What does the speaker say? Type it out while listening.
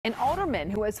An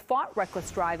alderman who has fought reckless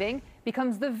driving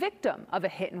becomes the victim of a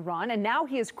hit and run, and now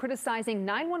he is criticizing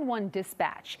 911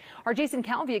 dispatch. Our Jason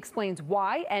Calvi explains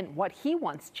why and what he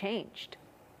wants changed.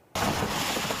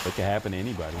 It can happen to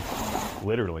anybody,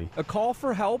 literally. A call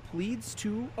for help leads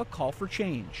to a call for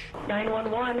change.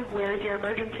 911, where's your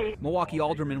emergency? Milwaukee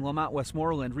Alderman Lamont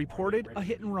Westmoreland reported a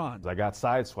hit and run. I got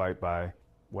sideswiped by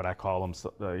what I call him,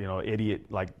 idiot,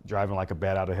 like driving like a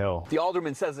bat out of hell. The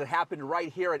alderman says it happened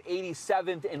right here at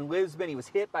 87th and Lisbon. He was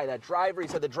hit by that driver. He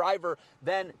said the driver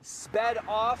then sped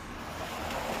off.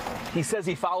 He says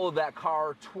he followed that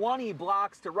car 20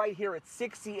 blocks to right here at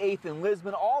 68th and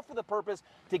Lisbon, all for the purpose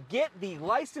to get the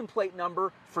license plate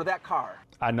number for that car.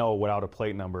 I know without a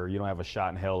plate number, you don't have a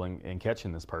shot in hell in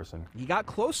catching this person. He got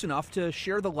close enough to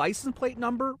share the license plate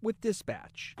number with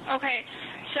dispatch. Okay,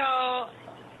 so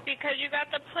because you got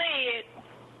the plate,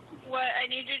 what I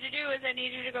need you to do is I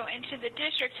need you to go into the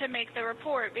district to make the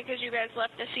report because you guys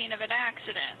left the scene of an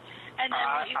accident. And then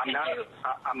what you can do.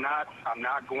 I'm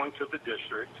not going to the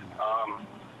district.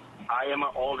 I am an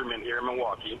alderman here in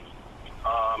Milwaukee.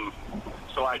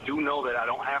 So I do know that I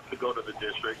don't have to go to the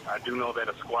district. I do know that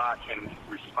a squad can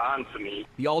respond to me.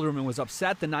 The alderman was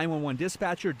upset the 911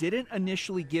 dispatcher didn't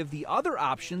initially give the other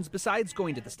options besides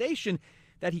going to the station,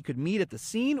 that he could meet at the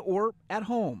scene or at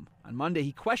home. On Monday,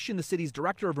 he questioned the city's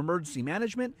director of emergency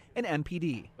management and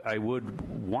MPD. I would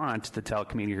want the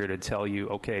telecommunicator here to tell you,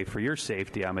 okay, for your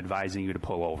safety, I'm advising you to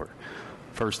pull over.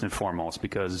 First and foremost,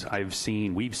 because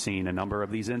we've seen a number of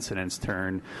these incidents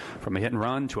turn from a hit and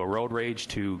run to a road rage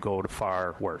to go to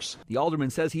far worse. The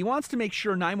alderman says he wants to make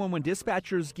sure 911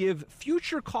 dispatchers give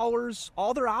future callers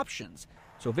all their options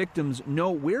so victims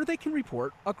know where they can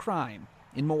report a crime.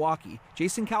 In Milwaukee,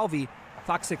 Jason Calvi,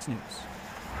 FOX6 News.